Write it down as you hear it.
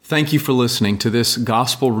Thank you for listening to this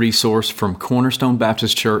gospel resource from Cornerstone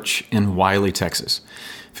Baptist Church in Wiley, Texas.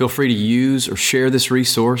 Feel free to use or share this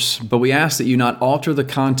resource, but we ask that you not alter the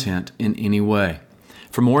content in any way.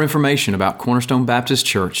 For more information about Cornerstone Baptist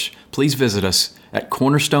Church, please visit us at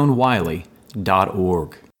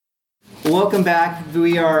cornerstonewiley.org. Welcome back.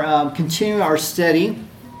 We are continuing our study,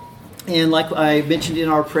 and like I mentioned in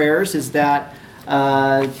our prayers, is that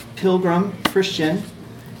Pilgrim Christian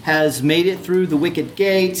has made it through the wicket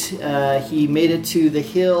gate. He made it to the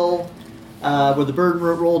hill where the bird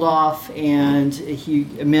rolled off, and he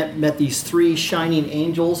met these three shining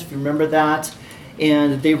angels, if you remember that,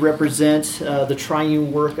 and they represent the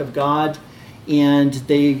triune work of God, and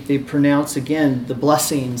they pronounce again the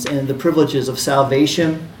blessings and the privileges of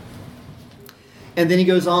salvation. And then he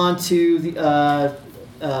goes on to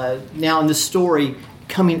now in this story,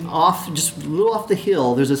 coming off, just a little off the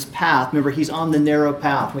hill, there's this path. Remember, he's on the narrow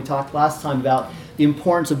path. We talked last time about the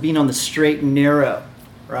importance of being on the straight and narrow,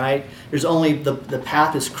 right? There's only, the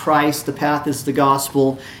path is Christ, the path is the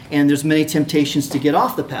gospel, and there's many temptations to get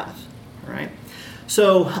off the path, right?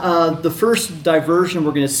 So the first diversion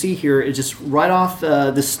we're going to see here is just right off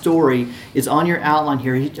the story is on your outline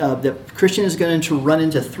here. The Christian is going to run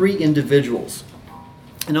into three individuals.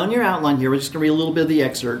 And on your outline here, we're just going to read a little bit of the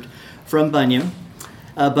excerpt from Bunyan.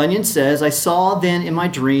 Bunyan says, "I saw then in my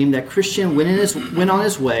dream that Christian went on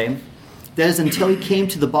his way, that is until he came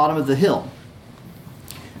to the bottom of the hill.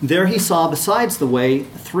 There he saw besides the way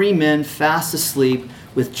three men fast asleep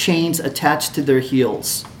with chains attached to their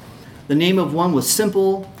heels. The name of one was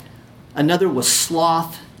Simple, another was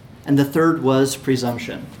Sloth, and the third was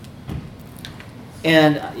Presumption."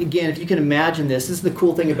 And again, if you can imagine this is the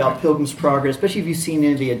cool thing about Pilgrim's Progress, especially if you've seen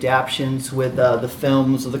any of the adaptions with the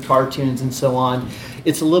films or the cartoons and so on.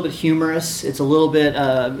 It's a little bit humorous. It's a little bit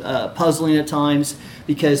puzzling at times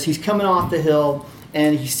because he's coming off the hill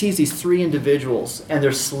and he sees these three individuals and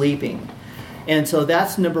they're sleeping. And so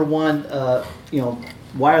that's number one,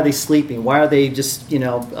 why are they sleeping? Why are they just,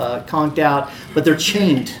 conked out? But they're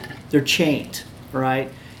chained. They're chained,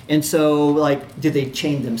 right? And so, did they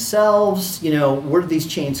chain themselves? Where did these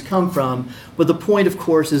chains come from? But the point, of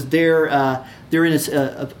course, is they're in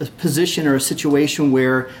a position or a situation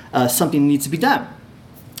where something needs to be done.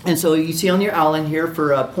 And so you see on your outline here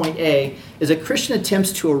for point A is a Christian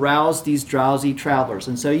attempts to arouse these drowsy travelers.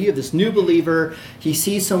 And so you have this new believer. He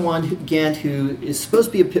sees someone, again, who is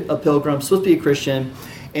supposed to be a pilgrim, supposed to be a Christian,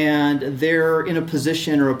 and they're in a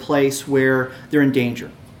position or a place where they're in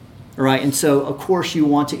danger. All right, and so of course you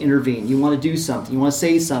want to intervene. You want to do something. You want to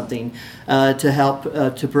say something to help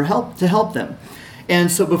them. And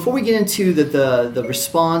so before we get into the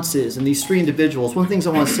responses and these three individuals, one of the things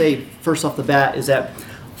I want to say first off the bat is that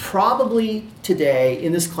probably today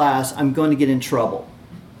in this class I'm going to get in trouble.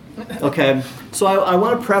 Okay, so I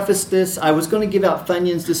want to preface this. I was going to give out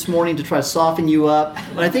Funyuns this morning to try to soften you up,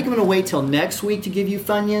 but I think I'm going to wait till next week to give you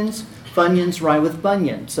Funyuns. Funyuns rhyme with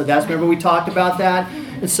bunion. So that's, remember we talked about that?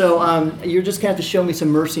 And so you're just going to have to show me some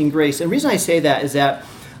mercy and grace. And the reason I say that is that,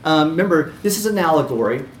 remember, this is an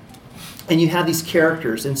allegory, and you have these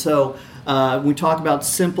characters. And so when we talk about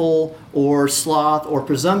Simple or Sloth or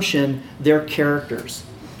Presumption, they're characters.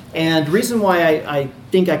 And the reason why I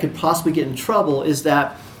think I could possibly get in trouble is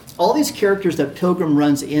that all these characters that Pilgrim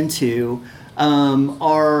runs into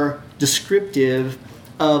are descriptive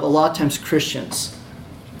of a lot of times Christians.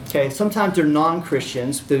 Okay, sometimes they're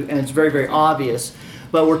non-Christians, and it's very, very obvious,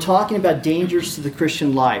 but we're talking about dangers to the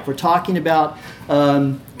Christian life. We're talking about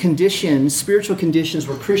conditions, spiritual conditions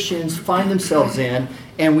where Christians find themselves in,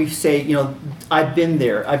 and we say, I've been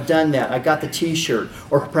there, I've done that, I got the T-shirt,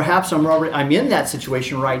 or perhaps I'm in that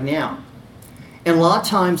situation right now. And a lot of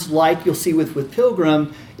times, like you'll see with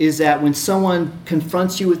Pilgrim, is that when someone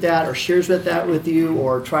confronts you with that or shares that with you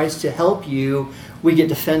or tries to help you, we get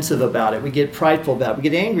defensive about it. We get prideful about it. We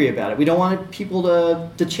get angry about it. We don't want people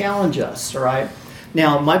to challenge us, all right?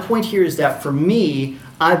 Now, my point here is that for me,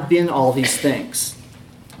 I've been all these things,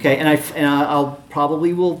 okay? And I'll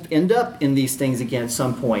probably will end up in these things again at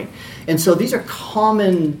some point. And so these are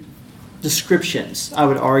common descriptions, I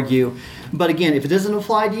would argue. But again, if it doesn't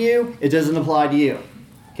apply to you, it doesn't apply to you.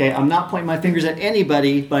 Okay, I'm not pointing my fingers at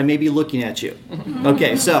anybody, but I may be looking at you.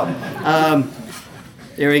 Okay, so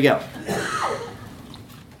there we go.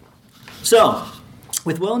 So,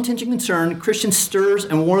 with well-intentioned concern, Christian stirs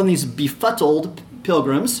and warns these befuddled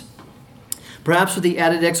pilgrims, perhaps with the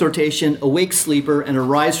added exhortation, "Awake, sleeper, and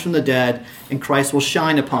arise from the dead, and Christ will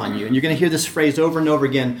shine upon you." And you're going to hear this phrase over and over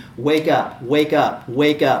again, "Wake up, wake up,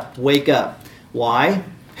 wake up, wake up." Why?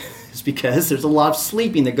 It's because there's a lot of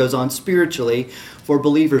sleeping that goes on spiritually for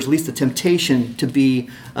believers, at least the temptation to be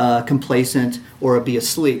complacent or be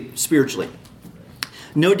asleep spiritually.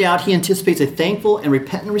 No doubt he anticipates a thankful and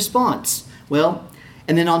repentant response. Well,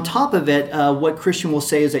 and then on top of it, what Christian will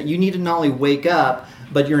say is that you need to not only wake up,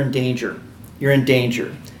 but you're in danger. You're in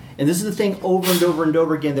danger. And this is the thing over and over and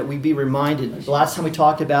over again that we be reminded. The last time we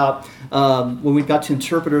talked about, when we got to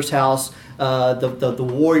Interpreter's House, the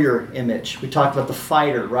warrior image. We talked about the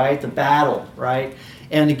fighter, right? The battle, right?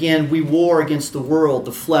 And again, we war against the world,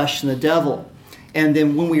 the flesh, and the devil. And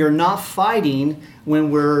then when we are not fighting,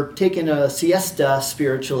 when we're taking a siesta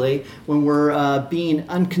spiritually, when we're being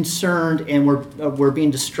unconcerned and we're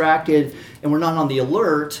being distracted and we're not on the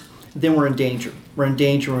alert, then we're in danger. We're in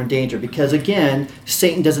danger, because again,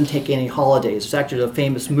 Satan doesn't take any holidays. It's actually a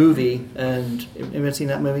famous movie, and anyone seen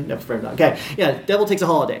that movie? No, probably not. Okay, yeah, devil takes a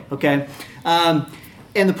holiday, okay?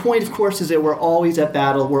 And the point, of course, is that we're always at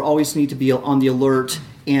battle. We always need to be on the alert,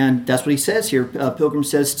 and that's what he says here. Pilgrim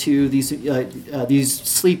says to these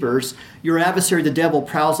sleepers, your adversary, the devil,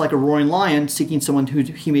 prowls like a roaring lion, seeking someone who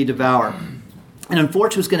he may devour. And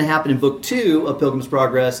unfortunately, what's going to happen in Book 2 of Pilgrim's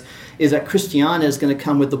Progress is that Christiana is going to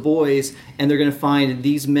come with the boys, and they're going to find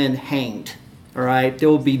these men hanged. All right, they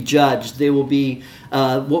will be judged. They will be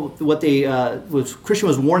what Christian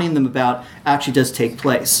was warning them about actually does take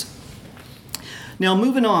place. Now,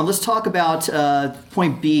 moving on, let's talk about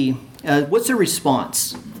point B. What's their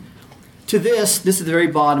response? To this is the very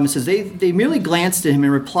bottom. It says, they merely glanced at him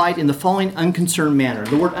and replied in the following unconcerned manner.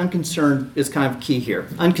 The word unconcerned is kind of key here.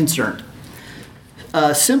 Unconcerned.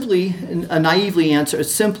 Naively answered,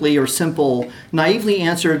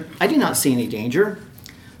 I do not see any danger.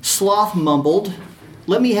 Sloth mumbled,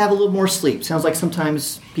 let me have a little more sleep. Sounds like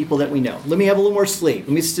sometimes people that we know. Let me have a little more sleep.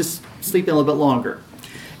 Let me just sleep in a little bit longer.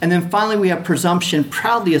 And then finally we have presumption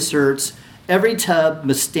proudly asserts, every tub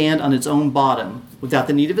must stand on its own bottom without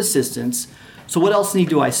the need of assistance. So what else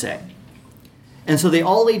do I say? And so they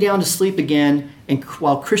all lay down to sleep again, and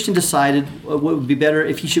while Christian decided what would be better,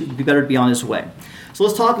 if he should be better to be on his way. So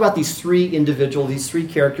let's talk about these three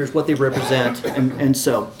characters, what they represent, and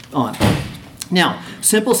so on. Now,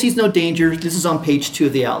 Simple sees no danger. This is on page 2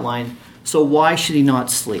 of the outline. So why should he not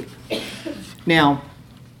sleep? Now,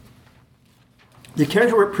 the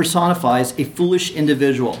character personifies a foolish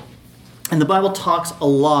individual. And the Bible talks a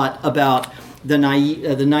lot about the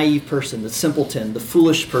naive person, the simpleton, the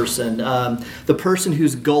foolish person, the person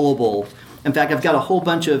who's gullible. In fact, I've got a whole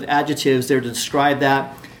bunch of adjectives there to describe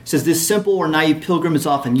that. It says this simple or naive pilgrim is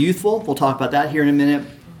often youthful. We'll talk about that here in a minute.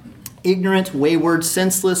 Ignorant, wayward,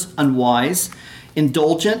 senseless, unwise,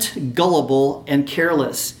 indulgent, gullible, and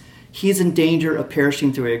careless. He is in danger of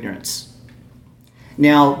perishing through ignorance.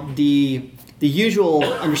 Now, the usual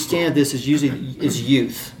understanding of this is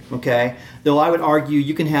youth. Okay? Though I would argue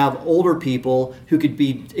you can have older people who could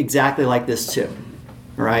be exactly like this too.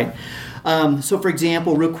 All right? So, for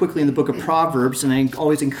example, real quickly in the book of Proverbs, and I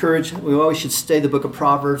always encourage, we always should study the book of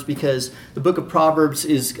Proverbs because the book of Proverbs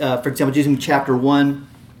is, for example, using chapter 1,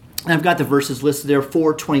 and I've got the verses listed there,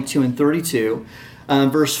 4, 22, and 32.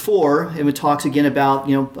 Verse 4, and it talks again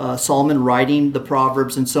about Solomon writing the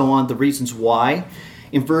Proverbs and so on, the reasons why.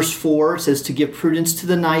 In verse 4, it says to give prudence to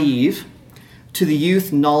the naive, to the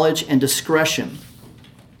youth, knowledge and discretion.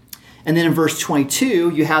 And then in verse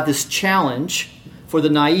 22, you have this challenge for the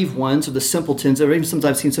naive ones, or the simpletons, or even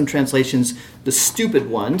sometimes I've seen some translations, the stupid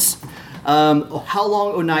ones. How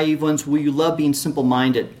long, O naive ones, will you love being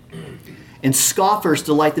simple-minded? And scoffers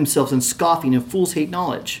delight themselves in scoffing, and fools hate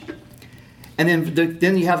knowledge. And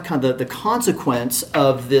then you have kind of the consequence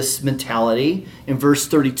of this mentality in verse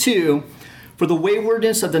 32. For the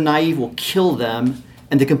waywardness of the naive will kill them,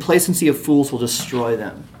 and the complacency of fools will destroy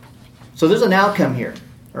them. So there's an outcome here,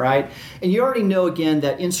 all right? And you already know, again,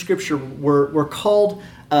 that in Scripture we're called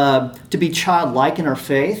to be childlike in our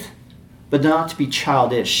faith, but not to be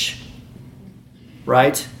childish,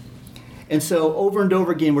 right? And so over and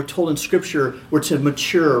over again, we're told in Scripture we're to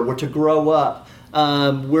mature, we're to grow up,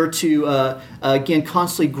 we're to, again,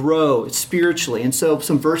 constantly grow spiritually. And so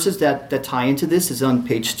some verses that tie into this is on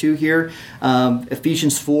page 2 here,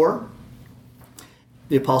 Ephesians 4.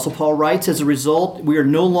 The Apostle Paul writes, as a result, we are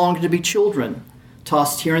no longer to be children,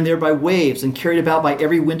 tossed here and there by waves and carried about by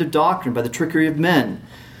every wind of doctrine, by the trickery of men,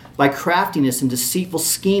 by craftiness and deceitful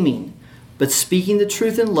scheming. But speaking the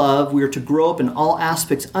truth in love, we are to grow up in all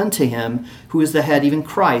aspects unto him, who is the head, even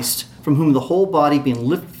Christ, from whom the whole body,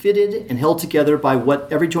 being fitted and held together by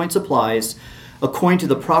what every joint supplies, according to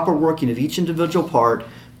the proper working of each individual part,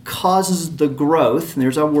 causes the growth, and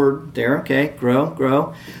there's our word there, okay,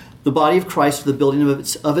 grow, the body of Christ for the building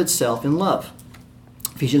of itself in love.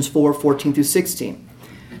 Ephesians 4, 14 through 16.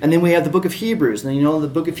 And then we have the book of Hebrews. And the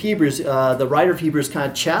book of Hebrews, the writer of Hebrews kind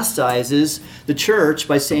of chastises the church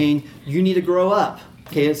by saying, you need to grow up.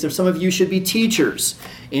 Okay, so some of you should be teachers.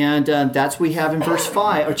 And that's what we have in chapter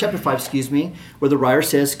 5, where the writer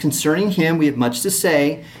says, concerning him we have much to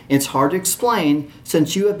say, and it's hard to explain,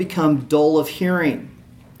 since you have become dull of hearing.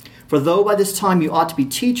 For though by this time you ought to be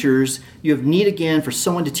teachers, you have need again for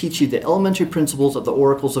someone to teach you the elementary principles of the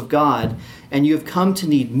oracles of God, and you have come to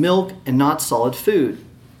need milk and not solid food.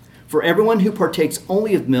 For everyone who partakes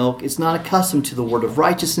only of milk is not accustomed to the word of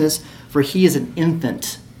righteousness, for he is an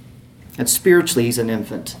infant. And spiritually he's an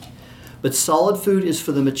infant. But solid food is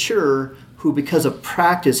for the mature, who because of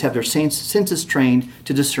practice have their senses trained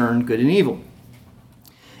to discern good and evil.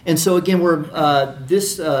 And so again,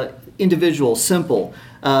 this individual, Simple,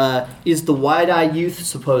 is the wide-eyed youth,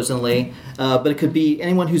 supposedly, but it could be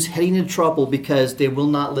anyone who's heading into trouble because they will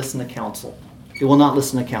not listen to counsel. They will not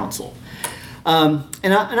listen to counsel. And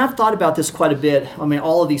I've thought about this quite a bit. I mean,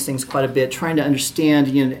 all of these things quite a bit, trying to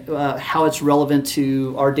understand how it's relevant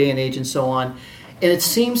to our day and age and so on. And it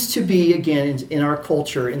seems to be, again, in our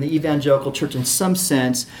culture, in the evangelical church in some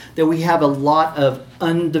sense, that we have a lot of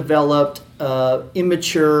undeveloped,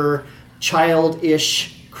 immature,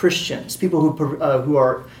 childish Christians, people who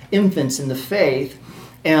are infants in the faith,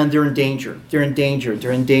 and they're in danger. They're in danger.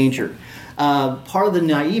 They're in danger. Part of the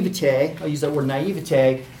naivete, I'll use that word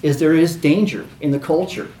naivete, is there is danger in the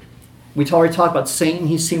culture. We already talked about Satan.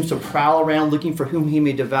 He seems to prowl around looking for whom he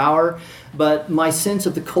may devour. But my sense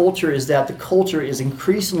of the culture is that the culture is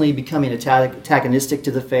increasingly becoming antagonistic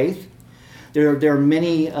to the faith. There are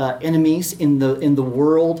many enemies in the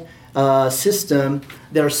world system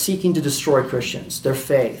that are seeking to destroy Christians, their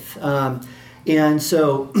faith. And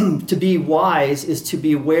so to be wise is to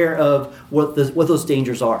be aware of what those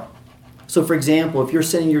dangers are. So, for example, if you're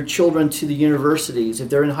sending your children to the universities, if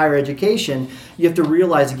they're in higher education, you have to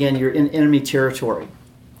realize, again, you're in enemy territory,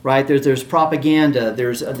 right? There's propaganda,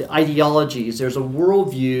 there's ideologies, there's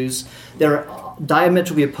worldviews that are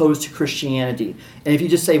diametrically opposed to Christianity. And if you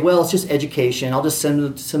just say, well, it's just education, I'll just send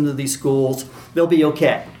them to these schools, they'll be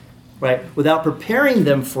okay, right? Without preparing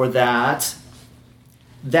them for that,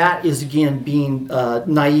 that is, again, being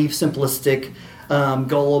naive, simplistic,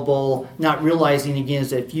 gullible, not realizing again is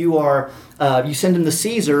that if you send them to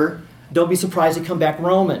Caesar, don't be surprised to come back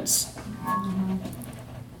Romans.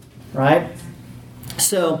 Right?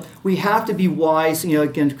 So we have to be wise.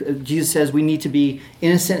 Again, Jesus says we need to be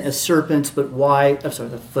innocent as serpents, but wise. I'm sorry,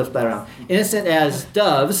 flip that around. Innocent as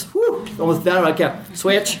doves. Whew, almost that. Okay,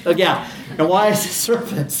 switch again. And wise as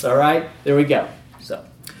serpents. All right, there we go. So,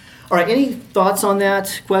 all right. Any thoughts on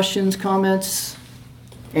that? Questions, comments,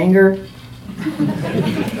 anger?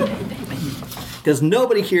 Because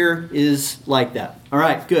nobody here is like that. All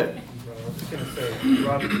right, good. Well, I was just going to say,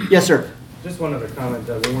 Rob, yes, sir. Just one other comment.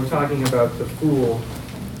 When we're talking about the fool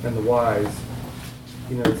and the wise,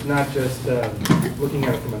 it's not just looking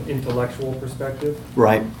at it from an intellectual perspective.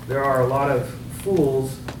 Right. There are a lot of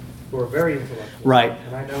fools who are very intellectual. Right.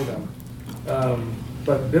 And I know them.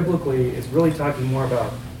 But biblically, it's really talking more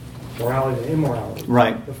about morality and immorality.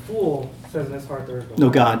 Right. The fool says in his heart there is no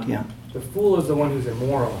God. Yeah. The fool is the one who's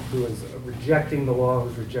immoral, who is rejecting the law,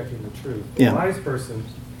 who's rejecting the truth. The wise person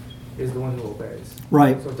is the one who obeys.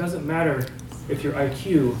 Right. So it doesn't matter if your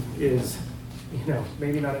IQ is,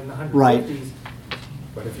 maybe not in the 150s, right.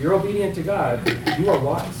 But if you're obedient to God, you are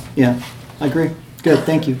wise. Yeah, I agree. Good,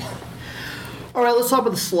 thank you. All right, let's talk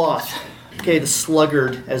about the sloth. Okay, the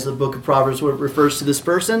sluggard, as the book of Proverbs refers to this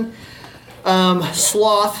person.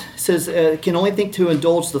 Sloth says, can only think to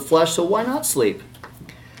indulge the flesh, so why not sleep?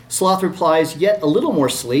 Sloth replies, yet a little more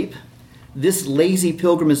sleep. This lazy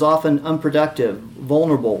pilgrim is often unproductive,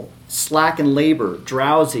 vulnerable, slack in labor,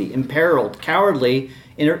 drowsy, imperiled, cowardly,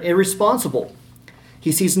 and irresponsible.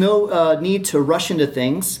 He sees no need to rush into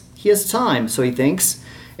things. He has time, so he thinks,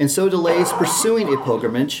 and so delays pursuing a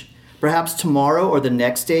pilgrimage. Perhaps tomorrow or the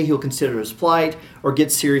next day he'll consider his plight or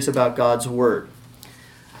get serious about God's word.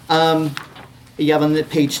 You have on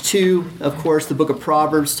page 2, of course, the book of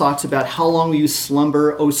Proverbs talks about how long will you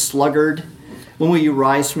slumber, O sluggard? When will you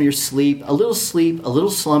rise from your sleep? A little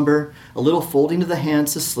slumber, a little folding of the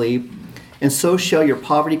hands to sleep. And so shall your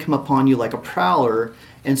poverty come upon you like a prowler,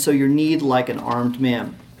 and so your need like an armed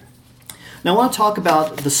man. Now I want to talk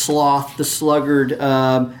about the sloth, the sluggard,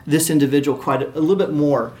 this individual quite a little bit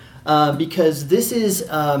more. Because this is,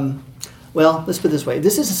 let's put it this way.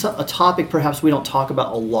 This is a topic perhaps we don't talk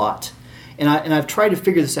about a lot. And I've tried to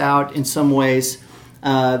figure this out in some ways,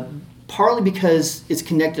 partly because it's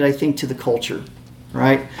connected, I think, to the culture.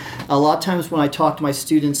 right? A lot of times when I talk to my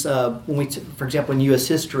students, for example, in U.S.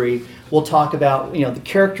 history, we'll talk about the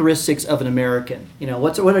characteristics of an American.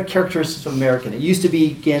 What are characteristics of an American? It used to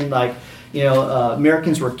be again like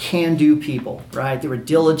Americans were can-do people, right? They were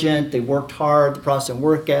diligent, they worked hard, the Protestant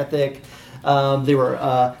work ethic. They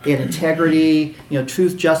had integrity,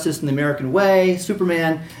 truth, justice, and the American way.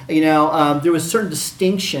 Superman. There was certain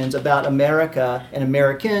distinctions about America and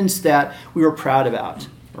Americans that we were proud about,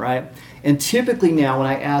 right? And typically now, when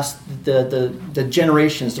I ask the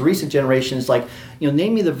generations, the recent generations, like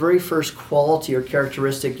name me the very first quality or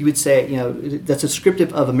characteristic you would say that's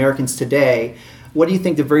descriptive of Americans today. What do you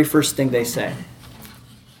think the very first thing they say?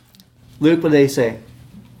 Luke, what do they say?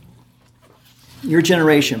 Your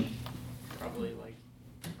generation.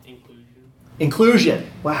 Inclusion.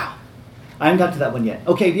 Wow. I haven't got to that one yet.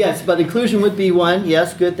 Okay, yes, but inclusion would be one.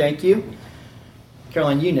 Yes, good, thank you.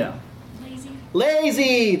 Caroline,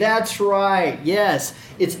 Lazy, that's right. Yes.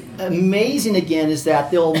 It's amazing, again, is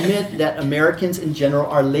that they'll admit that Americans in general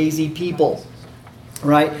are lazy people.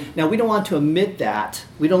 Right? Now, we don't want to admit that.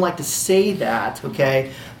 We don't like to say that,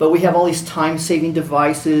 okay? But we have all these time-saving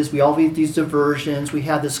devices. We all have these diversions. We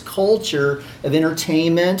have this culture of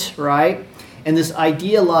entertainment, right? And this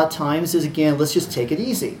idea a lot of times is, again, let's just take it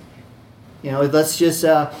easy. Let's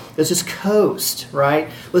just coast, right?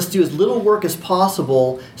 Let's do as little work as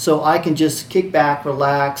possible so I can just kick back,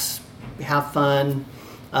 relax, have fun,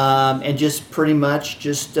 and just pretty much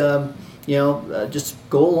just go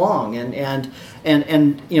along. And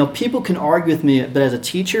people can argue with me, but as a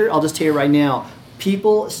teacher, I'll just tell you right now,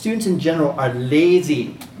 students in general are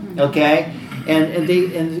lazy, okay? And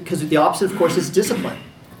because the opposite, of course, is discipline.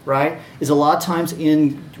 Right? Is a lot of times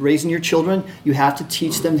in raising your children, you have to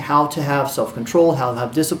teach them how to have self-control, how to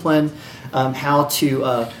have discipline, how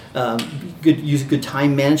to use good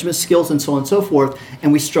time management skills, and so on and so forth.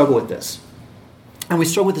 And we struggle with this. And we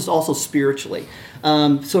struggle with this also spiritually.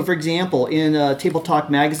 So, for example, in Table Talk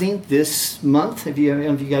magazine this month, if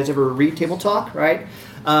you guys ever read Table Talk, right?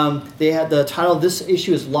 They had the title of this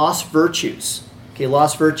issue is Lost Virtues. Okay,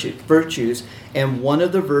 Lost Virtues. And one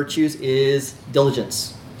of the virtues is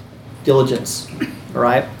diligence. All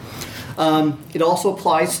right? It also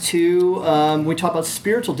applies to when we talk about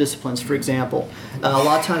spiritual disciplines, for example. A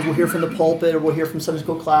lot of times we'll hear from the pulpit or we'll hear from Sunday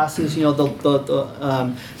school classes,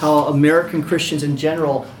 how American Christians in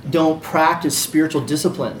general don't practice spiritual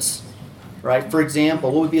disciplines, right? For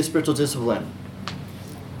example, what would be a spiritual discipline?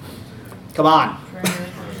 Come on.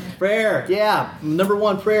 Prayer. Yeah. Number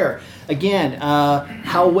one, prayer. Again,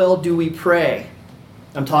 how well do we pray?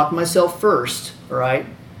 I'm talking to myself first, all right?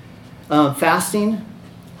 Fasting,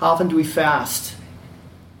 how often do we fast?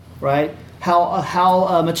 Right?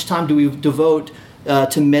 How much time do we devote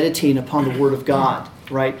to meditating upon the Word of God?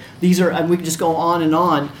 Right? These are, and we can just go on and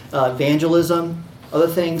on. Evangelism, other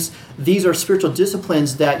things. These are spiritual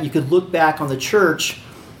disciplines that you could look back on the church.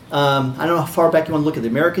 I don't know how far back you want to look at the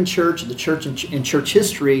American church, or the church in church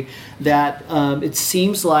history, that it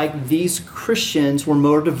seems like these Christians were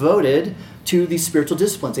more devoted to these spiritual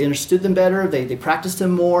disciplines. They understood them better, they practiced them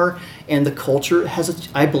more, and the culture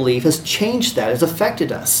I believe, has changed that, has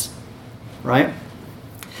affected us, right?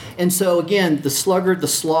 And so again, the sluggard, the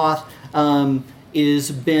sloth,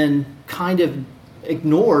 is been kind of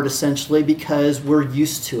ignored essentially because we're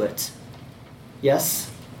used to it. Yes?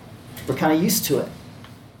 We're kind of used to it.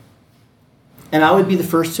 And I would be the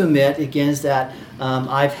first to admit, again, is that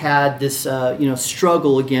I've had this,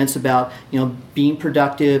 struggle against about, being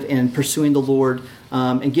productive and pursuing the Lord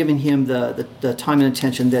and giving Him the time and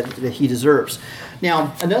attention that He deserves.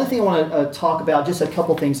 Now, another thing I want to talk about, just a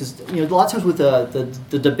couple things, is a lot of times with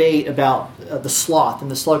the debate about the sloth and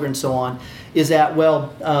the sluggard and so on, is that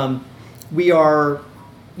we are,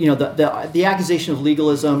 the accusation of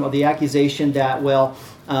legalism, or the accusation that what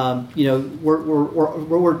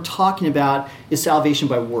we're talking about is salvation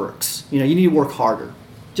by works. You need to work harder.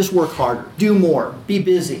 Just work harder. Do more. Be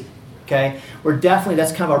busy. Okay?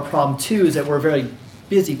 That's kind of our problem too, is that we're a very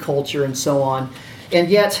busy culture and so on. And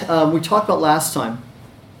yet, we talked about last time,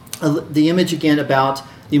 the image again about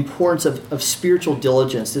the importance of spiritual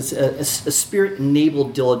diligence. It's a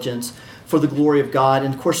spirit-enabled diligence for the glory of God.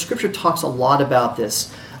 And of course, Scripture talks a lot about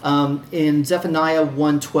this. In Zephaniah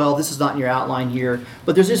 1:12, this is not in your outline here,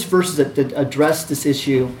 but there's just verses that address this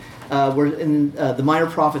issue, where in the minor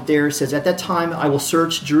prophet there says, "At that time I will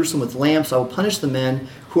search Jerusalem with lamps, I will punish the men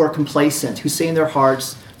who are complacent, who say in their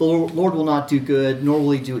hearts, the Lord will not do good, nor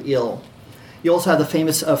will He do ill." You also have the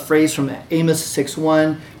famous phrase from Amos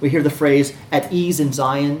 6:1. We hear the phrase, "at ease in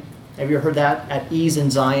Zion." Have you ever heard that? At ease in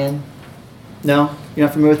Zion? No? You're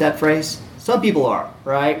not familiar with that phrase? Some people are,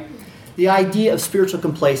 right? The idea of spiritual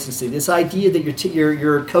complacency, this idea that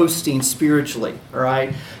you're coasting spiritually, all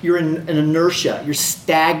right? You're in an inertia, you're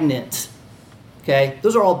stagnant, okay?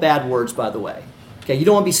 Those are all bad words, by the way. Okay, you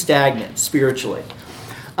don't want to be stagnant spiritually.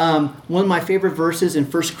 One of my favorite verses in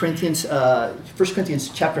 1 Corinthians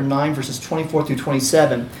chapter 9, verses 24 through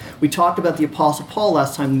 27, we talked about the Apostle Paul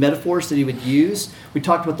last time, the metaphors that he would use. We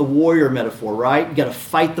talked about the warrior metaphor, right? You got to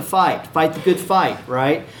fight the good fight,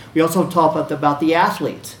 right? We also talked about the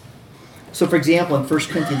athlete. So, for example, in 1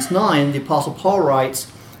 Corinthians 9, the Apostle Paul writes,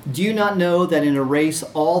 "Do you not know that in a race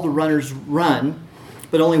all the runners run,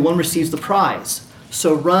 but only one receives the prize?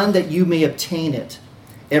 So run that you may obtain it.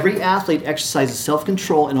 Every athlete exercises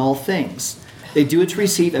self-control in all things. They do it to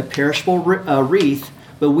receive a perishable wreath,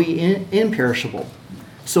 but we imperishable.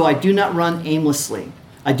 So I do not run aimlessly.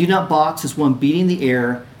 I do not box as one beating the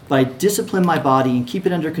air, but I discipline my body and keep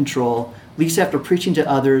it under control, lest after preaching to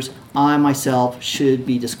others, I myself should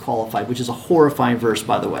be disqualified," which is a horrifying verse,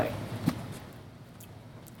 by the way.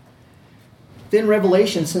 Then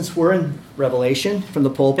Revelation, since we're in Revelation from the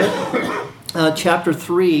pulpit, chapter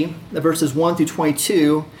 3, verses 1 through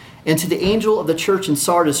 22, "And to the angel of the church in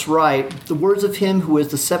Sardis write, the words of him who is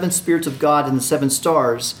the seven spirits of God and the seven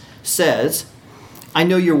stars, says, I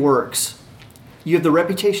know your works. You have the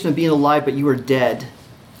reputation of being alive, but you are dead.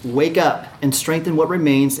 Wake up and strengthen what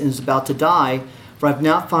remains and is about to die, for I have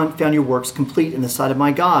not found your works complete in the sight of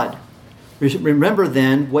my God. Remember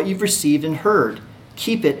then what you've received and heard.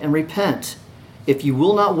 Keep it and repent. If you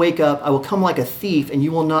will not wake up, I will come like a thief, and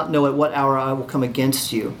you will not know at what hour I will come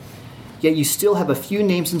against you. Yet you still have a few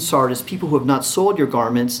names in Sardis, people who have not sold your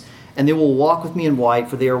garments, and they will walk with me in white,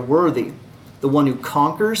 for they are worthy. The one who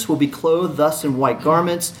conquers will be clothed thus in white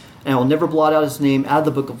garments, and I will never blot out his name out of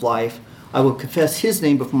the book of life. I will confess his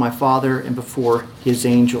name before my Father and before his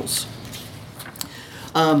angels."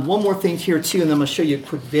 One more thing here, too, and then I'm going to show you a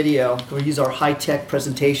quick video. We'll use our high-tech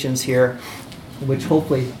presentations here, which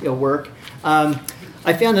hopefully it'll work.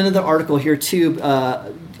 I found another article here, too,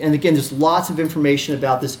 and again, there's lots of information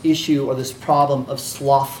about this issue or this problem of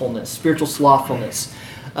slothfulness, spiritual slothfulness.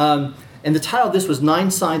 And the title of this was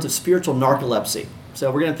 9 Signs of Spiritual Narcolepsy. So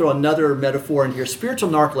we're going to throw another metaphor in here, spiritual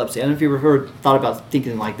narcolepsy. I don't know if you've ever thought about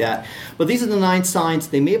thinking like that. But these are the 9 signs.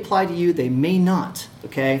 They may apply to you, they may not,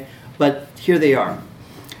 okay? But here they are.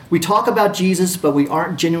 We talk about Jesus, but we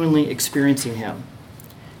aren't genuinely experiencing him.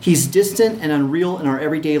 He's distant and unreal in our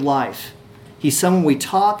everyday life. He's someone we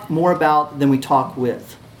talk more about than we talk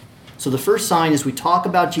with. So the first sign is we talk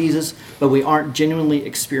about Jesus, but we aren't genuinely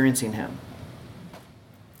experiencing him.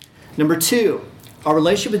 Number 2, our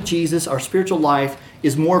relationship with Jesus, our spiritual life,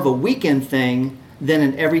 is more of a weekend thing than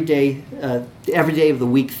an every day of the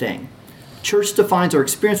week thing. Church defines our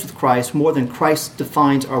experience with Christ more than Christ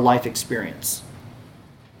defines our life experience.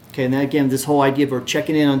 Okay, and then again, this whole idea of we're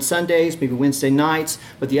checking in on Sundays, maybe Wednesday nights,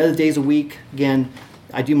 but the other days a week, again,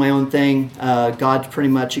 I do my own thing. God's pretty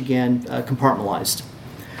much, again, compartmentalized.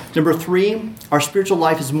 Number 3, our spiritual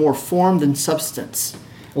life is more form than substance.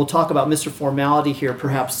 We'll talk about Mr. Formality here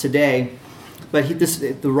perhaps today, but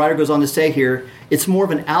the writer goes on to say here, it's more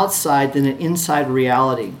of an outside than an inside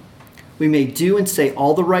reality. We may do and say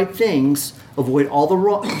all the right things, avoid all the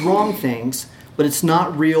wrong things, but it's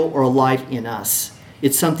not real or alive in us.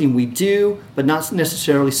 It's something we do, but not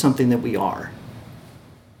necessarily something that we are.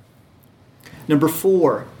 Number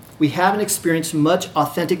 4, we haven't experienced much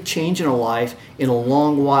authentic change in our life in a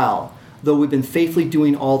long while, though we've been faithfully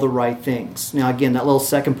doing all the right things. Now again, that little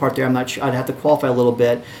second part there, I'm not sure, I'd have to qualify a little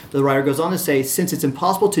bit. The writer goes on to say, since it's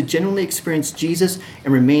impossible to genuinely experience Jesus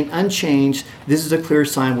and remain unchanged, this is a clear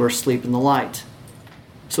sign we're asleep in the light.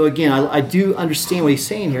 So again, I do understand what he's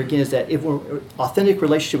saying here, again, is that if we're in an authentic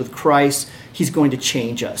relationship with Christ, he's going to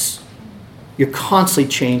change us. You're constantly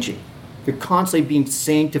changing. You're constantly being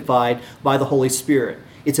sanctified by the Holy Spirit.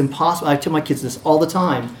 It's impossible. I tell my kids this all the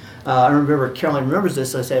time. I remember, Caroline remembers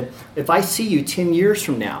this. I said, if I see you 10 years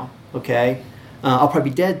from now, okay, I'll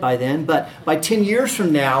probably be dead by then, but by 10 years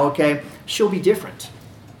from now, okay, she'll be different.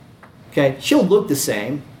 Okay, she'll look the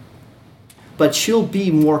same, but she'll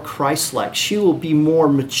be more Christ-like. She will be more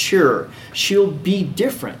mature. She'll be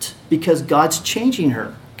different because God's changing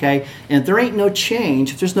her. Okay, and if there ain't no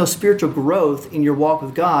change, if there's no spiritual growth in your walk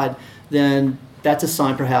with God, then that's a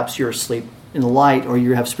sign perhaps you're asleep in the light or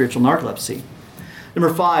you have spiritual narcolepsy.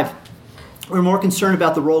 Number 5, we're more concerned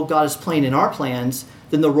about the role God is playing in our plans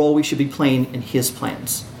than the role we should be playing in his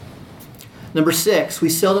plans. Number 6, we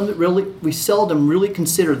seldom really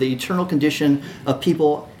consider the eternal condition of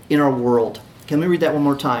people in our world. Okay, let me read that one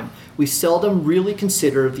more time. We seldom really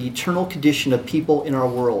consider the eternal condition of people in our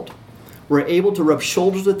world. We're able to rub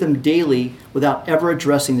shoulders with them daily without ever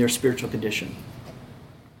addressing their spiritual condition.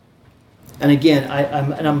 And again,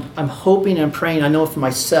 I'm hoping and praying, I know for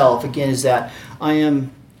myself, again, is that I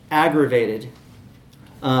am aggravated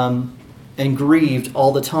and grieved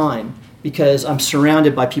all the time because I'm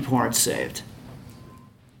surrounded by people who aren't saved.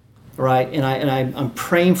 Right? And I'm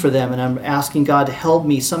praying for them, and I'm asking God to help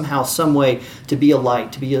me somehow, some way, to be a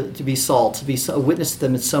light, to be salt, to be a witness to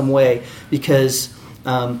them in some way, because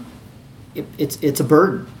it's a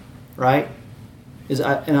burden, right?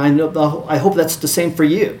 I hope that's the same for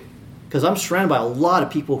you, because I'm surrounded by a lot of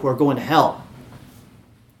people who are going to hell.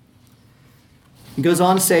 He goes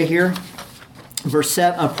on to say here,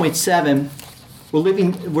 point 7, we're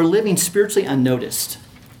living spiritually unnoticed.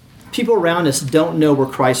 People around us don't know we're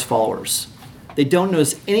Christ followers. They don't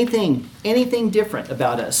notice anything different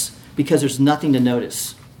about us because there's nothing to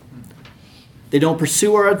notice. They don't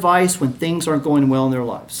pursue our advice when things aren't going well in their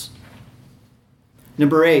lives.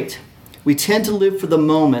 Number 8, we tend to live for the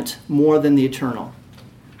moment more than the eternal.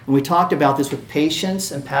 And we talked about this with patience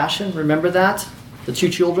and passion. Remember that? The 2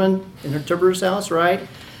 children in her Tuber's house, right?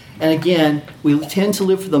 And again, we tend to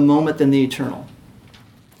live for the moment than the eternal.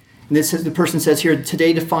 And the person says here,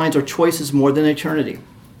 today defines our choices more than eternity.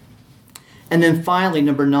 And then finally,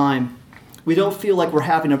 number 9, we don't feel like we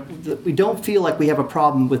have a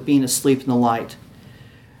problem with being asleep in the light.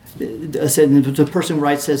 The person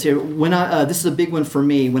writes, says here, this is a big one for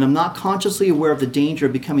me. When I'm not consciously aware of the danger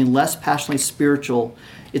of becoming less passionately spiritual,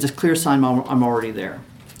 it's a clear sign I'm already there.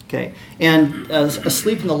 Okay, and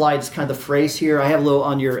asleep in the light is kind of the phrase here. I have a little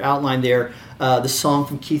on your outline there, the song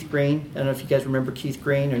from Keith Green. I don't know if you guys remember Keith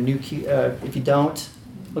Green or knew if you don't.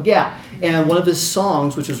 Well, yeah, and one of his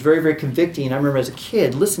songs, which was very, very convicting, I remember as a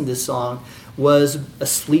kid listening to this song, was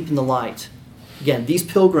Asleep in the Light. Again, these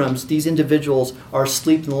pilgrims, these individuals are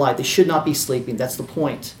asleep in the light. They should not be sleeping. That's the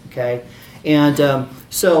point, okay? And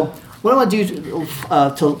so what I want to do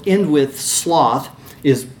to end with sloth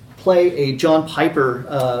is play a John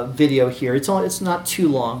Piper video here. It's not too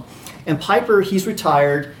long. And Piper, he's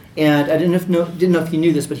retired, and I didn't know if you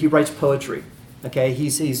knew this, but he writes poetry. Okay,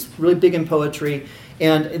 he's really big in poetry,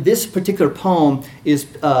 and this particular poem is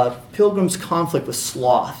Pilgrim's conflict with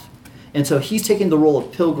sloth. And so he's taking the role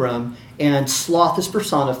of Pilgrim, and sloth is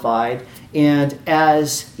personified. And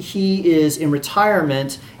as he is in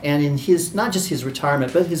retirement, and in his not just his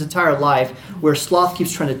retirement, but his entire life, where sloth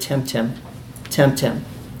keeps trying to tempt him.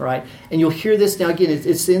 Right? And you'll hear this now again,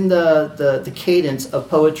 it's in the cadence of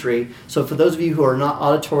poetry. So for those of you who are not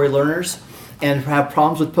auditory learners and have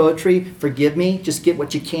problems with poetry, forgive me, just get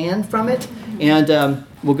what you can from it, and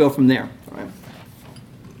we'll go from there. All right.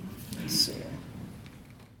 Let's see.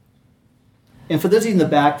 And for those of you in the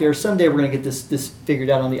back there, someday we're going to get this figured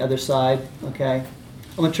out on the other side, okay?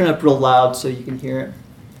 I'm going to turn it up real loud so you can hear it.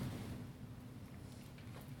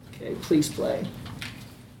 Okay, please play.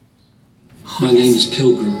 My name is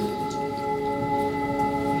Pilgrim.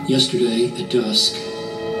 Yesterday, at dusk,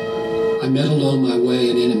 I met along my way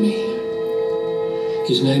an enemy.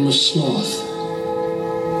 His name was Sloth.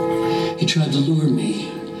 He tried to lure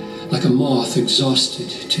me, like a moth exhausted,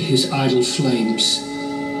 to his idle flames.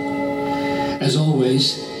 As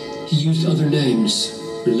always, he used other names: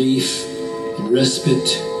 relief, and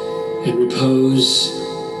respite, and repose,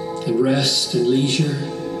 and rest, and leisure.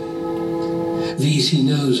 These, he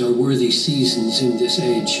knows, are worthy seasons in this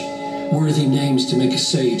age, worthy names to make a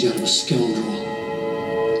sage out of a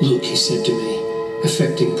scoundrel. Look, he said to me,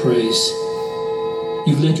 affecting praise,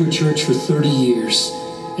 you've led your church for 30 years,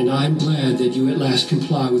 and I am glad that you at last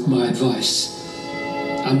comply with my advice.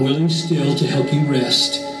 I'm willing still to help you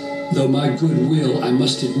rest, though my goodwill, I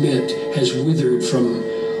must admit, has withered from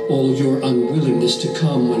all your unwillingness to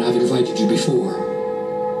come when I've invited you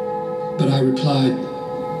before. But I replied,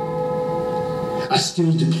 I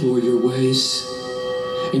still deplore your ways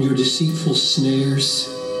and your deceitful snares.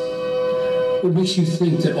 What makes you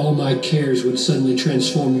think that all my cares would suddenly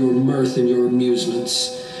transform your mirth and your amusements,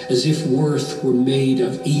 as if worth were made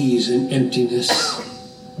of ease and emptiness?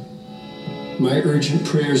 My urgent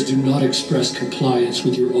prayers do not express compliance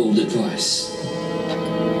with your old advice.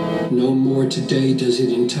 No more today does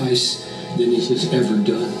it entice than it has ever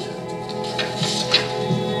done.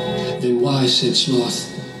 Then why, said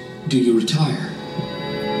Sloth, do you retire?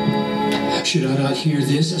 Should I not hear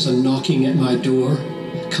this as a knocking at my door?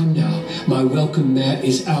 Come now, my welcome mat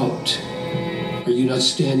is out. Are you not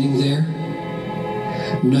standing there?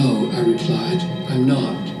 No, I replied, I'm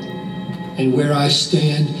not. And where I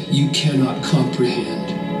stand, you cannot comprehend.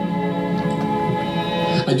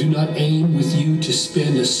 I do not aim with you to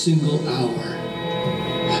spend a single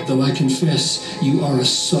hour, though I confess you are a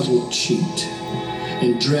subtle cheat,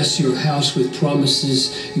 and dress your house with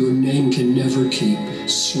promises your name can never keep,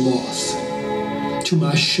 Sloth. To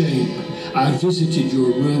my shame, I visited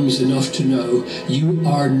your rooms enough to know you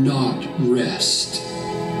are not rest.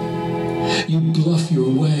 You bluff your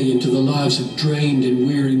way into the lives of drained and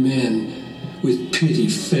weary men with pity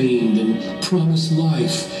feigned and promise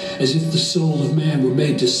life as if the soul of man were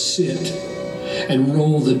made to sit and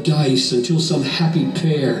roll the dice until some happy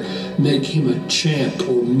pair make him a champ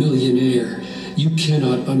or millionaire. You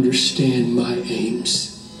cannot understand my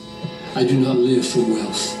aims. I do not live for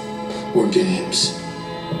wealth or games.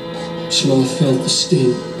 Sloth felt the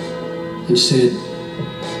sting and said,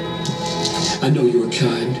 I know you are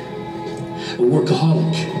kind, a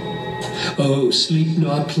workaholic. Oh, sleep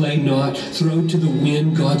not, play not, throw to the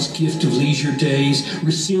wind God's gift of leisure days,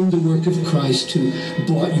 rescind the work of Christ who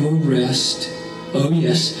bought your rest. Oh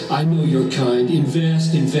yes, I know you're kind.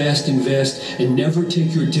 Invest, invest, invest, and never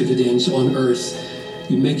take your dividends on earth.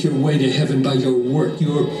 You make your way to heaven by your work,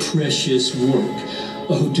 your precious work.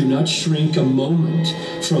 Oh, do not shrink a moment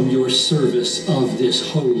from your service of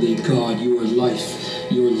this holy God, your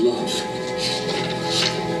life, your love.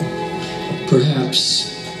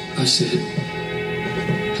 Perhaps, I said,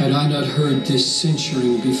 had I not heard this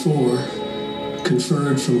censuring before,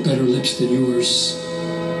 conferred from better lips than yours,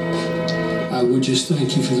 I would just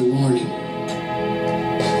thank you for the warning.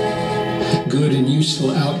 Good and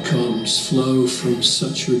useful outcomes flow from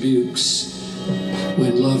such rebukes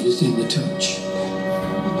when love is in the touch.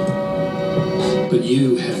 But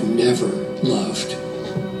you have never loved.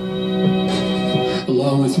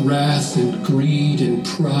 Along with wrath and greed and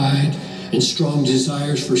pride and strong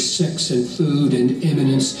desires for sex and food and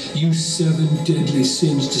eminence, you 7 deadly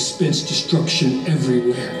sins dispense destruction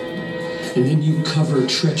everywhere. And then you cover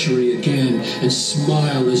treachery again and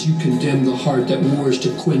smile as you condemn the heart that wars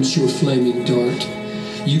to quench your flaming dart.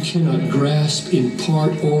 You cannot grasp in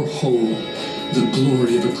part or whole the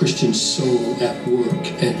glory of a Christian soul at work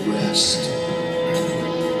and rest.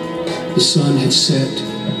 The sun had set,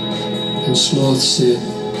 and Sloth said,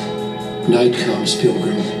 Night comes,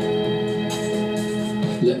 pilgrim.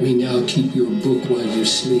 Let me now keep your book while you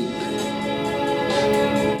sleep.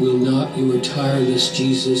 Will not your tireless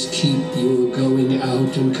Jesus keep your going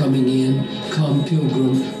out and coming in? Come,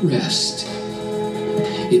 pilgrim, rest.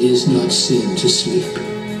 It is not sin to sleep.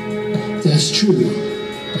 That's true,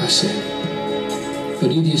 I said,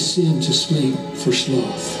 but it is sin to sleep for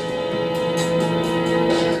sloth.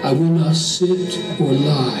 I will not sit or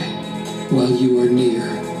lie while you are near,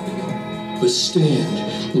 but stand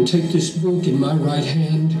and take this book in my right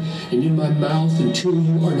hand and in my mouth until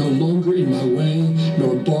you are no longer in my way,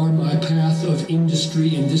 nor bar my path of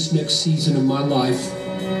industry in this next season of my life.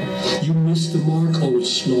 You missed the mark, old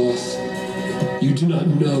sloth. You do not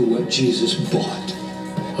know what Jesus bought.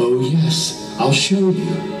 Oh yes, I'll show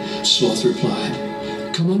you, Sloth replied.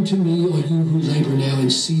 Come unto me, all you who labor now,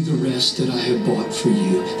 and see the rest that I have bought for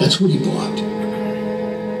you. That's what he bought.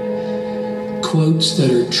 Quotes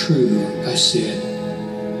that are true, I said,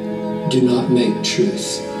 do not make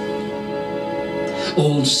truth.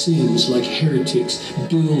 Old sins, like heretics,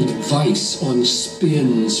 build vice on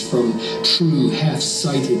spins from true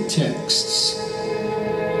half-sighted texts.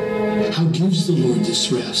 How gives the Lord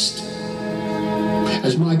this rest?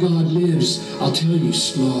 As my God lives, I'll tell you,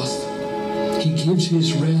 sloth, he gives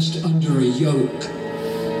his rest under a yoke.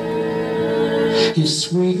 His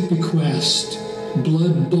sweet bequest,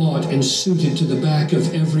 blood-bought and suited to the back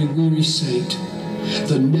of every weary saint,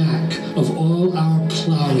 the knack of all our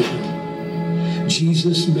plowing.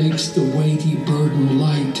 Jesus makes the weighty burden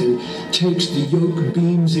light and takes the yoke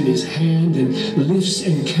beams in his hand and lifts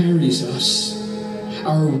and carries us.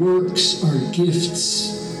 Our works are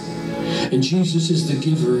gifts, and Jesus is the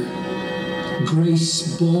giver.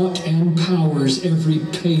 Grace bought and powers every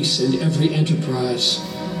pace and every enterprise.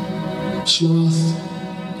 Sloth,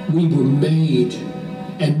 we were made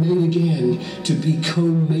and made again to be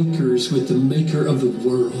co-makers with the maker of the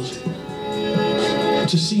world.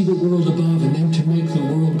 To see the world above and then to make the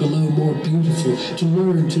world below more beautiful, to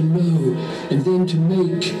learn, to know, and then to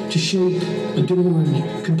make, to shape,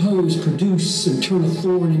 adorn, compose, produce, and turn a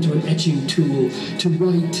thorn into an etching tool, to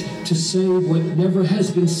write, to say what never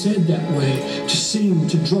has been said that way, to sing,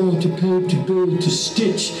 to draw, to paint, to build, to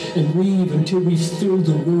stitch, and weave until we fill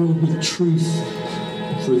the world with truth.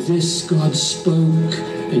 For this God spoke,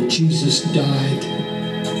 and Jesus died.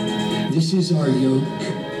 This is our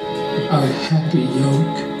yoke. Our happy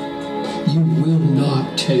yoke. You will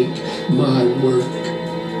not take my work.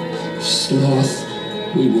 Sloth,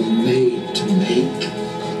 we were made to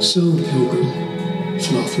make. So, pilgrim,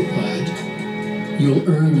 Sloth replied, you'll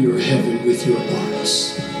earn your heaven with your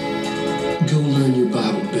arts. Go learn your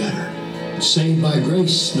Bible better. Saved by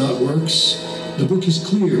grace, not works. The book is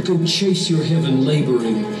clear. Go chase your heaven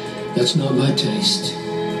laboring. That's not my taste.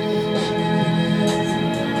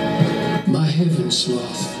 My heaven,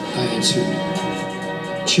 sloth, I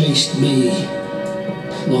answered, chased me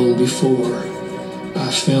long before I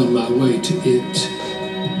found my way to it.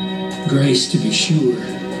 Grace, to be sure.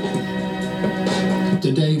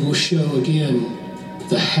 The day will show again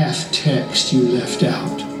the half-text you left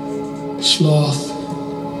out. Sloth,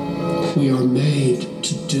 we are made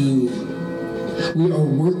to do. We are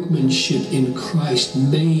workmanship in Christ,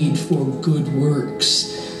 made for good works.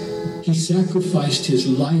 He sacrificed his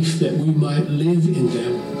life that we might live in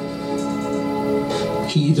them.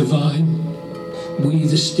 He the vine, we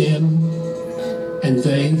the stem, and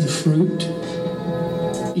they the fruit.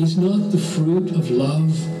 Is not the fruit of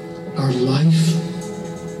love our life?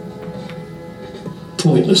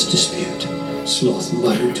 Pointless dispute, Sloth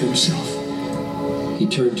muttered to himself. He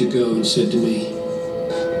turned to go and said to me,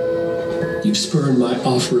 you've spurned my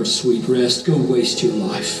offer of sweet rest. Go waste your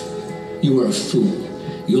life. You are a fool.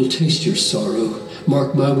 You'll taste your sorrow.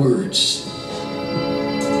 Mark my words.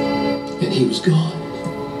 And he was gone.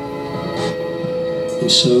 And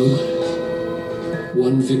so,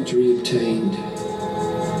 one victory obtained.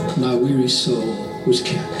 My weary soul was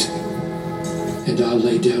kept. And I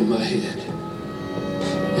lay down my head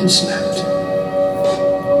and slept.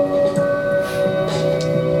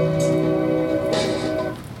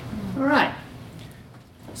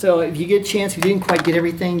 So if you get a chance, if you didn't quite get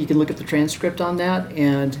everything, you can look at the transcript on that,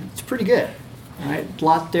 and it's pretty good. All right, a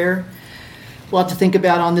lot there, a lot to think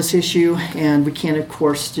about on this issue, and we can't, of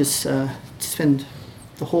course, just spend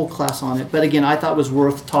the whole class on it. But again, I thought it was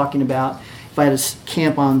worth talking about. If I had to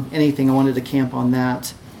camp on anything, I wanted to camp on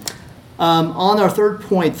that. On our third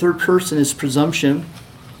point, third person is presumption.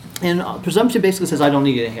 And presumption basically says, I don't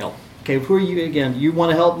need any help. Okay, who are you again? You want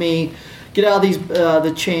to help me get out of these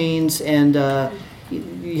the chains, and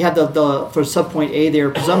you have the for subpoint A there,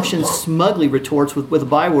 presumption smugly retorts with a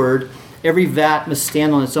byword, every vat must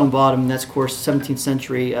stand on its own bottom, and that's, of course, 17th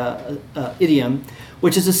century idiom,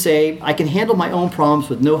 which is to say, I can handle my own problems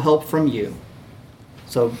with no help from you.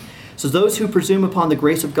 So those who presume upon the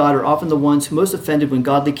grace of God are often the ones who most offended when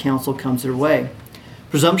godly counsel comes their way.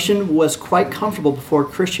 Presumption was quite comfortable before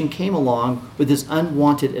Christian came along with his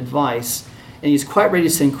unwanted advice, and he's quite ready to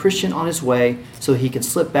send Christian on his way so he can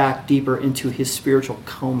slip back deeper into his spiritual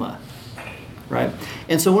coma, right?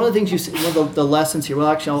 And so one of the things you see, one of the lessons here, well,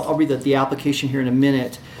 actually, I'll read the application here in a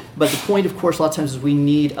minute, but the point, of course, a lot of times is we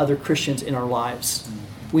need other Christians in our lives.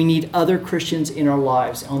 We need other Christians in our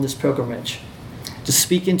lives on this pilgrimage to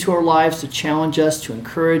speak into our lives, to challenge us, to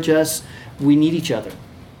encourage us. We need each other.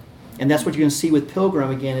 And that's what you're going to see with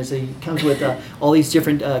Pilgrim again, is he comes with all these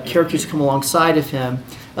different characters come alongside of him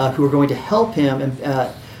who are going to help him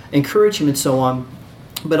and encourage him and so on.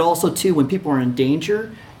 But also, too, when people are in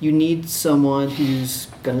danger, you need someone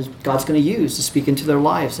God's going to use to speak into their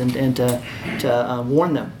lives and to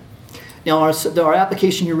warn them. Now, our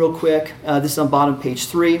application here real quick, this is on bottom page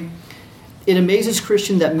 3. It amazes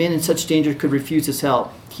Christian that men in such danger could refuse his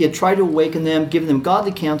help. He had tried to awaken them, given them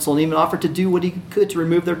godly counsel, and even offered to do what he could to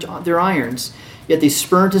remove their irons. Yet they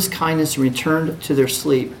spurned his kindness and returned to their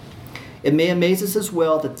sleep. It may amaze us as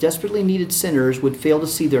well that desperately needed sinners would fail to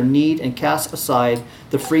see their need and cast aside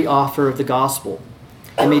the free offer of the gospel.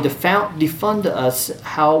 It may defund us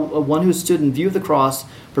how one who stood in view of the cross,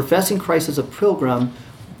 professing Christ as a pilgrim,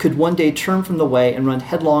 could one day turn from the way and run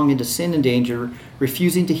headlong into sin and danger,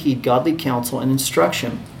 refusing to heed godly counsel and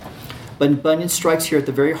instruction. But Bunyan strikes here at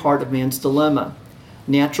the very heart of man's dilemma.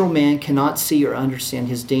 Natural man cannot see or understand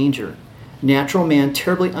his danger. Natural man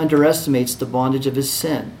terribly underestimates the bondage of his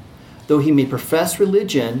sin. Though he may profess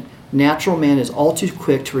religion, natural man is all too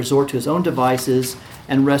quick to resort to his own devices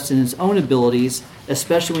and rest in his own abilities,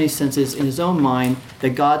 especially when he senses in his own mind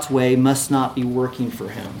that God's way must not be working for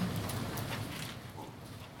him.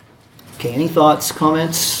 Okay, any thoughts,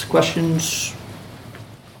 comments, questions?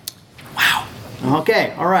 Wow.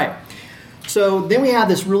 Okay, all right. So then we have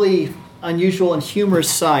this really unusual and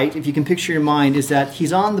humorous sight, if you can picture your mind, is that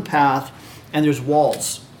he's on the path and there's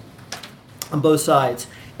walls on both sides.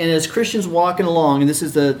 And as Christian's walking along, and this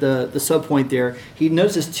is the subpoint there, he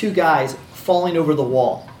notices two guys falling over the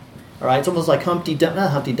wall. All right, it's almost like Humpty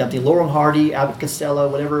Dumpty, Laurel and Hardy, Abbott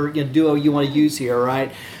Costello, whatever duo you want to use here. All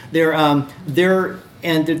right, they're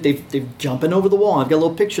jumping over the wall. I've got a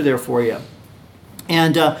little picture there for you.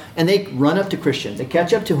 And they run up to Christian. They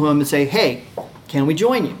catch up to him and say, "Hey, can we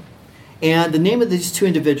join you?" And the name of these two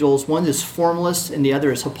individuals, one is formalist and the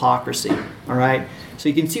other is hypocrisy. All right, so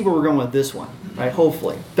you can see where we're going with this one, right?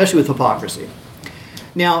 Hopefully, especially with hypocrisy.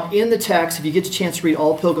 Now, in the text, if you get a chance to read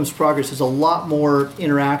all Pilgrim's Progress, there's a lot more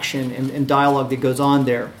interaction and dialogue that goes on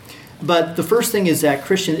there. But the first thing is that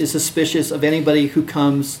Christian is suspicious of anybody who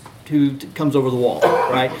comes over the wall,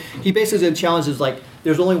 right? He basically challenges like,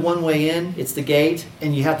 there's only one way in, it's the gate,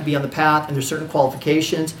 and you have to be on the path, and there's certain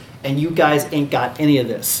qualifications, and you guys ain't got any of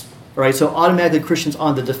this, right? So automatically Christian's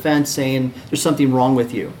on the defense saying there's something wrong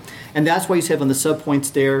with you. And that's why you have on the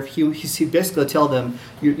subpoints there, he basically tell them,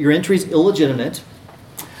 your entry is illegitimate.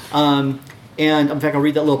 And in fact, I'll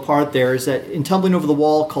read that little part there, is that in tumbling over the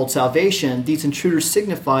wall called salvation, these intruders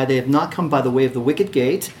signify they have not come by the way of the wicket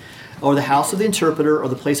gate, or the house of the interpreter, or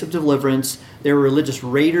the place of deliverance. They were religious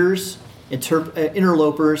raiders,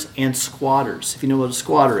 interlopers, and squatters, if you know what a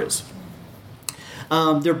squatter is.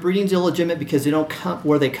 Their breeding's illegitimate because they don't come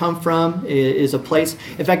where they come from is a place.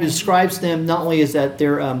 In fact, it describes them not only is that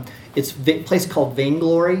they're it's a place called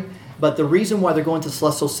vainglory, but the reason why they're going to the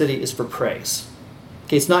celestial city is for praise.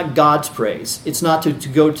 Okay, it's not God's praise. It's not to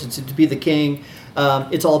go to be the king.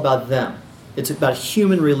 It's all about them. It's about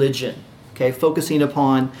human religion. Okay, focusing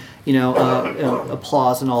upon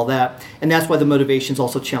applause and all that, and that's why the motivation is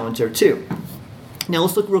also challenged there too. Now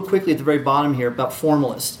let's look real quickly at the very bottom here about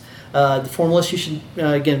formalists. The formalist, you should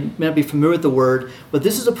again may not be familiar with the word, but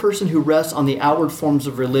this is a person who rests on the outward forms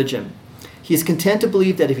of religion. He is content to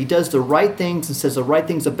believe that if he does the right things and says the right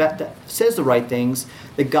things,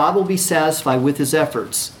 that God will be satisfied with his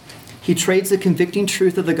efforts. He trades the convicting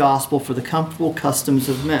truth of the gospel for the comfortable customs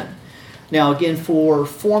of men. Now, again, for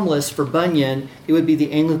formalists, for Bunyan, it would be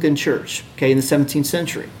the Anglican Church, okay, in the 17th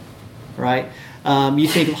century, right? You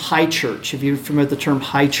think of high church, if you're familiar with the term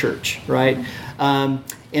high church, right?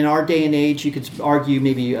 In our day and age, you could argue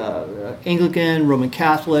maybe Anglican, Roman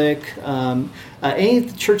Catholic, any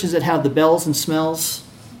of the churches that have the bells and smells.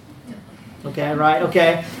 Okay, right?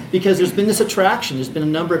 Okay. Because there's been this attraction. There's been a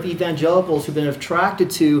number of evangelicals who've been attracted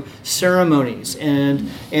to ceremonies and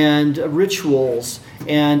rituals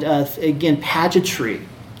and, again, pageantry.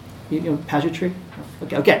 You know pageantry?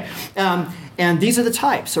 Okay. And these are the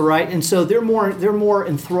types, all right? And so they're more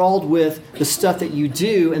enthralled with the stuff that you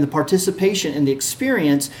do and the participation and the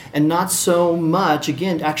experience, and not so much,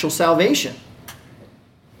 again, actual salvation.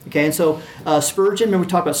 Okay, and so Spurgeon, remember we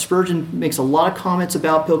talked about Spurgeon makes a lot of comments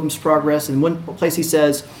about Pilgrim's Progress, and one place he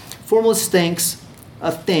says, formalists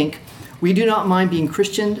think, we do not mind being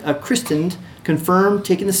christened, confirmed,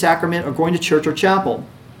 taking the sacrament, or going to church or chapel.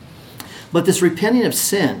 But this repenting of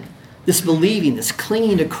sin, this believing, this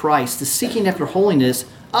clinging to Christ, this seeking after holiness,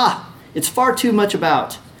 it's far too much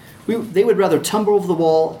about. They would rather tumble over the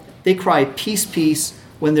wall. They cry, peace, peace,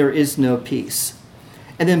 when there is no peace.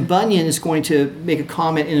 And then Bunyan is going to make a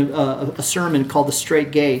comment in a sermon called The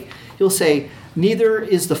Straight Gay. He'll say, neither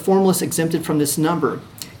is the formalist exempted from this number.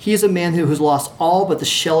 He is a man who has lost all but the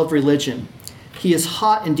shell of religion. He is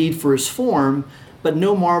hot indeed for his form, but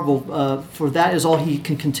no marvel, for that is all he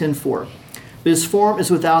can contend for. But his form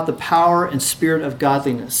is without the power and spirit of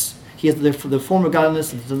godliness. He has the form of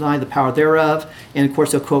godliness and deny the power thereof. And of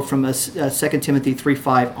course, they'll quote from 2 Timothy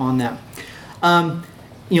 3:5 on that.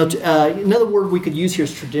 Another word we could use here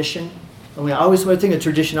is tradition. I mean, when I think of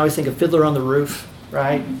tradition, I always think of Fiddler on the Roof,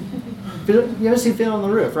 right? You ever seen Fiddler on the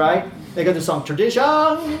Roof, right? They got the song Tradition,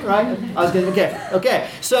 right? Okay.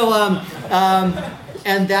 So,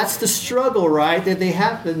 and that's the struggle, right? That they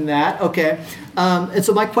have in that. Okay. And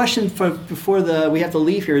so my question before we have to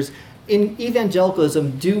leave here is, in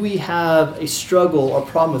evangelicalism, do we have a struggle or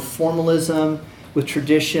problem with formalism, with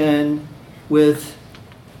tradition, with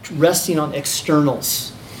resting on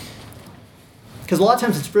externals? Because a lot of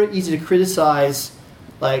times it's very easy to criticize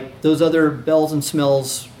like those other bells and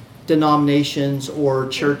smells denominations or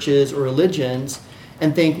churches or religions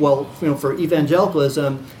and think, well, for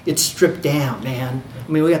evangelicalism, it's stripped down, man.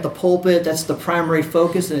 I mean, we got the pulpit, that's the primary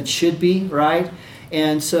focus, and it should be, right?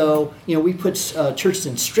 And so, we put churches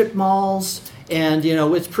in strip malls, and,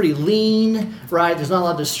 it's pretty lean, right? There's not a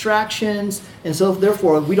lot of distractions, and so,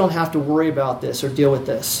 therefore, we don't have to worry about this or deal with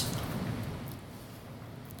this.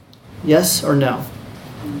 Yes or no?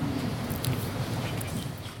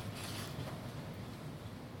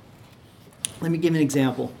 Let me give you an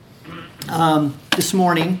example. This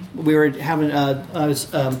morning we were having, I was,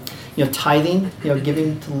 tithing,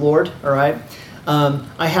 giving to the Lord. All right.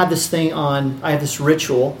 I had this thing on. I have this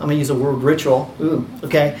ritual. I'm gonna use the word ritual. Ooh.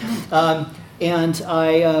 Okay. And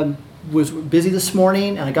I was busy this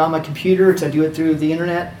morning, and I got on my computer because I do it through the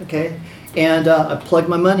internet. Okay. And I plugged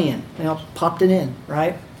my money in, and I popped it in.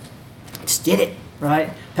 Right. Just did it.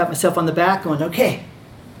 Right. Pat myself on the back, going, okay,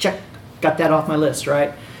 check, got that off my list.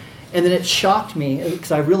 Right. And then it shocked me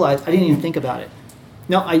because I realized I didn't even think about it.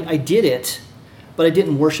 No, I did it, but I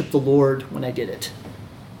didn't worship the Lord when I did it.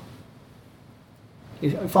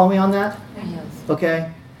 You follow me on that? Yes.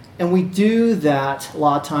 Okay. And we do that a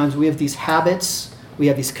lot of times. We have these habits, we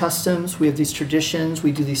have these customs, we have these traditions,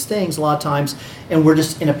 we do these things a lot of times, and we're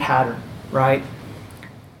just in a pattern, right?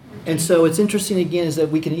 And so it's interesting again is that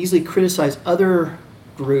we can easily criticize other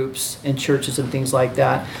groups and churches and things like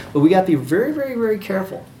that, but we got to be very, very, very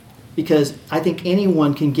careful, because I think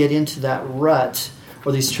anyone can get into that rut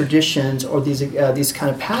or these traditions or these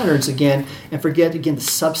kind of patterns again and forget again the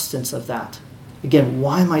substance of that. Again,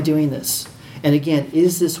 why am I doing this? And again,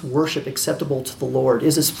 is this worship acceptable to the Lord?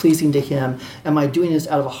 Is this pleasing to Him? Am I doing this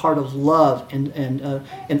out of a heart of love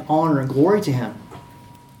and honor and glory to Him?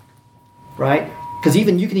 Right? Because you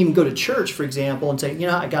can even go to church, for example, and say,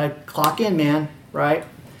 I got to clock in, man, right?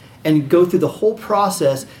 And go through the whole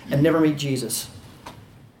process and never meet Jesus.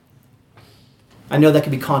 I know that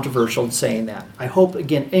can be controversial in saying that. I hope,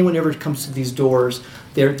 again, anyone ever comes to these doors,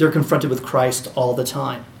 they're confronted with Christ all the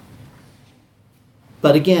time.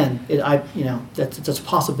 But again, that's a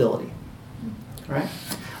possibility. All right?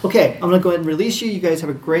 Okay, I'm going to go ahead and release you. You guys have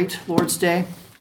a great Lord's Day.